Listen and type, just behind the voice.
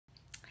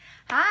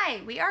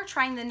Hi, we are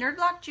trying the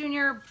NerdBlock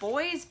Junior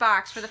Boys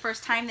box for the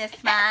first time this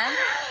month.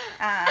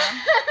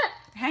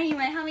 Hey, you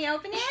want to help me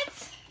open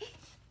it?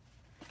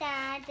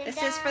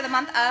 This is for the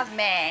month of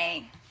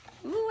May.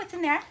 Ooh, what's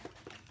in there?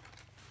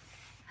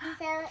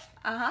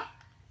 So,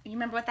 You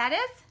remember what that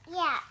is?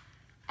 yeah,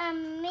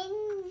 Minions,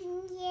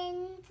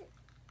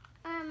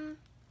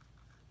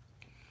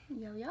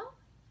 Yo-yo?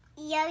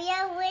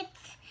 Yo-Yo,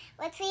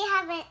 which we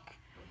haven't,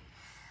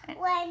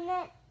 one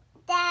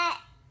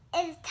that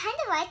is kind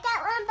of like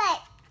that one,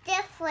 but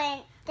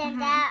different than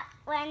that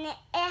one. It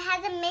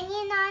has a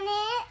minion on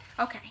it.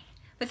 Okay.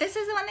 But this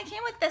is the one that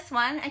came with this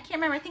one. I can't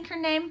remember. I think her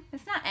name,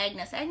 it's not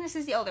Agnes. Agnes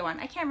is the older one.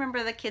 I can't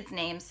remember the kids'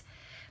 names.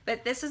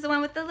 But this is the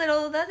one with the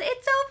little,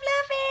 it's so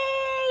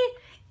fluffy.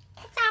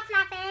 It's so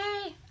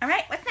fluffy. All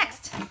right, what's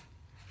next?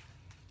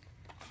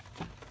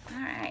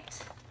 All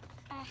right.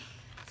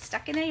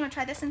 Stuck in there. You want to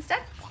try this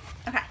instead?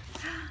 Okay.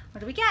 What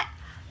do we get?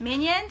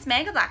 Minions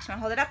Mega Blocks. You want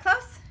to hold it up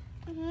close?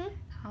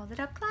 Hold it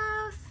up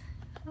close.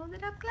 Hold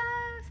it up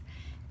close.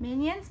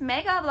 Minions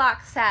Mega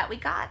Block set. We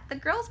got the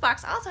girls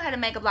box also had a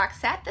Mega Block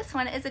set. This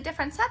one is a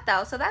different set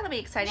though, so that'll be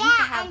exciting to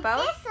have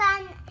both. This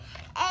one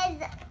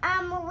is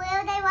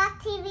where they watch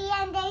TV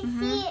and they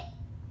see.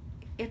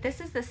 If this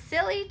is the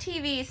Silly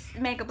TV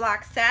Mega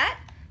Block set,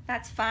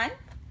 that's fun.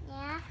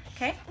 Yeah.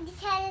 Okay.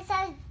 Because it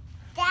says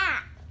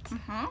that.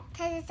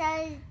 Because it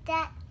says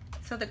that.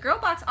 So the girl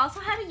box also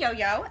had a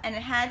yo-yo and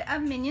it had a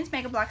Minions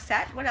Mega Block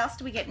set. What else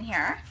do we get in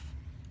here?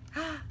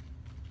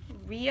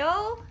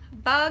 Real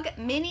Bug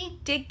Mini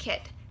Dig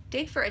Kit.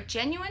 Dig for a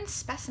genuine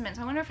specimen.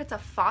 So I wonder if it's a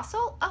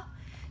fossil. Oh,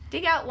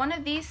 dig out one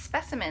of these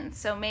specimens.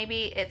 So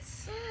maybe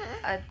it's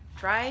a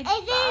dried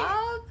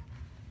bug.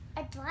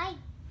 A dried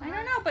I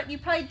don't know, but you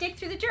probably dig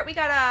through the dirt. We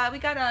got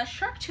a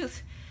shark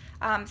tooth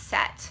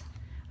set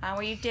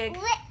where you dig.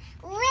 Which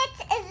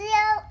is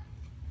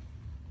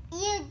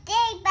you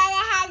dig, but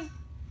it has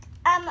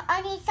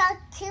only shark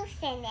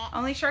tooth in it.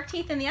 Only shark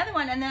teeth in the other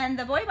one, and then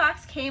the boy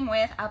box came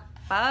with a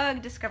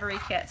bug discovery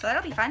kit, so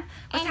that'll be fun.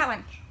 What's that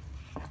one?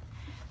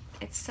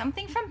 It's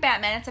something from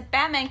Batman. It's a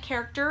Batman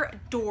character,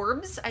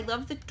 Dorbs. I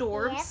love the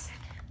Dorbs. Yep.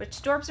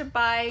 Which Dorbs are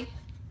by,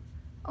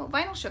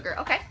 Vinyl Sugar.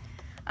 Okay.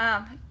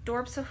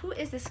 Dorbs. So who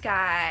is this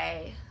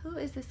guy? Who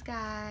is this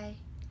guy?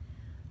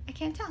 I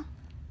can't tell.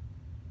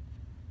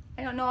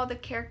 I don't know all the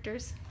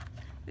characters.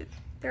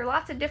 There are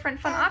lots of different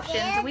fun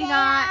options. We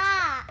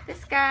got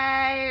this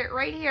guy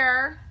right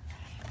here.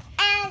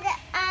 And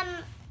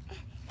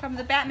from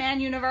the Batman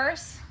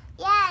universe.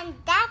 Yeah, and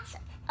that's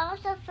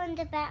also from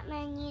the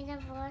Batman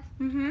universe.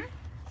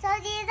 So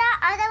these are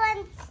other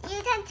ones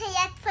you can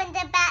select from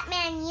the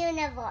Batman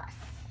universe.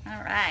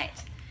 All right.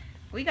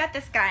 We got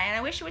this guy, and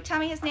I wish you would tell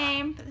me his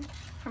name.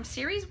 From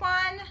Series 1.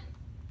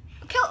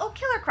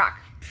 Killer Croc.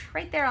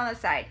 Right there on the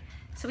side.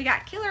 So we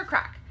got Killer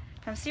Croc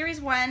from Series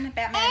 1,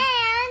 Batman.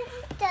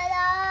 And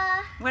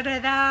ta-da! What are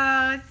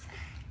those?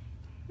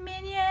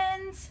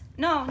 Minions?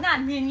 No,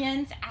 not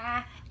Minions.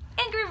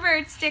 Angry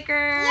Bird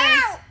stickers.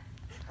 Yeah,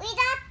 we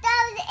got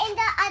those in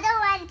the other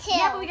one too.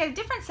 Yeah, but we got a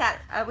different set.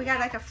 We got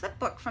like a flip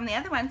book from the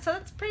other one, so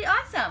that's pretty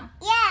awesome.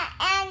 Yeah,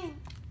 and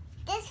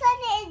this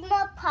one is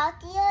more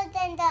popular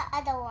than the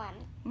other one.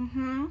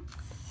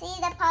 See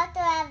the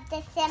popular of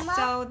the symbol?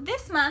 So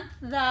this month,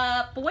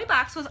 the boy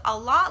box was a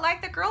lot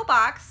like the girl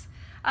box,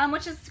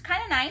 which is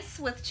kind of nice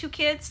with two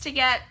kids to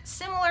get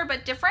similar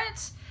but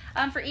different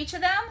for each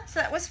of them. So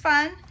that was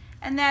fun.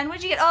 And then what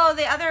did you get? Oh,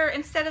 the other,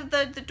 instead of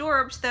the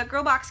Dorbs, the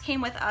girl box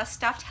came with a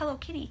stuffed Hello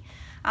Kitty.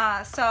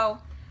 So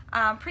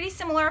pretty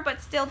similar,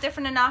 but still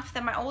different enough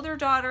that my older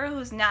daughter,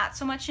 who's not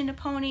so much into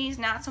ponies,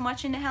 not so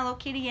much into Hello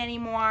Kitty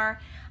anymore,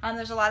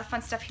 there's a lot of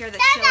fun stuff here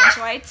that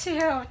she'll enjoy too.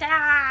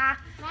 Ta-da!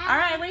 All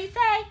right, what do you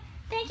say?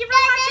 Thank you for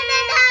watching.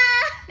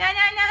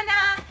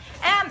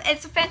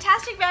 It's a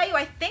fantastic value.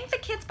 I think the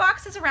kids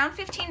box is around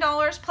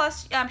 $15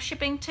 plus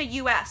shipping to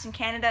US. In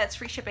Canada, it's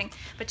free shipping,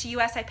 but to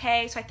US I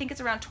pay, so I think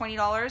it's around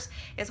 $20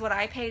 is what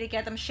I pay to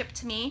get them shipped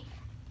to me.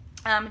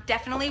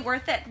 Definitely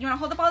worth it. You want to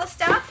hold up all the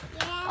stuff?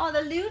 Yeah. All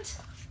the loot?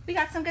 We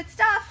got some good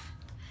stuff.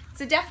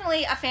 So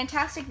definitely a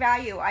fantastic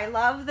value. I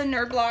love the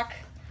NerdBlock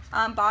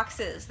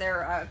boxes.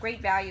 They're a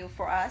great value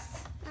for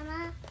us.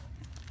 Mama.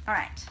 All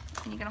right,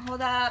 and you're gonna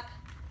hold up.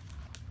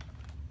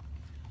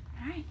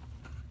 All right,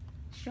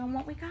 show them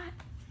what we got.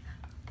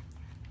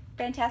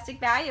 Fantastic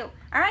value.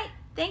 All right,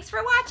 thanks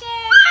for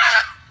watching.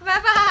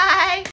 Bye-bye.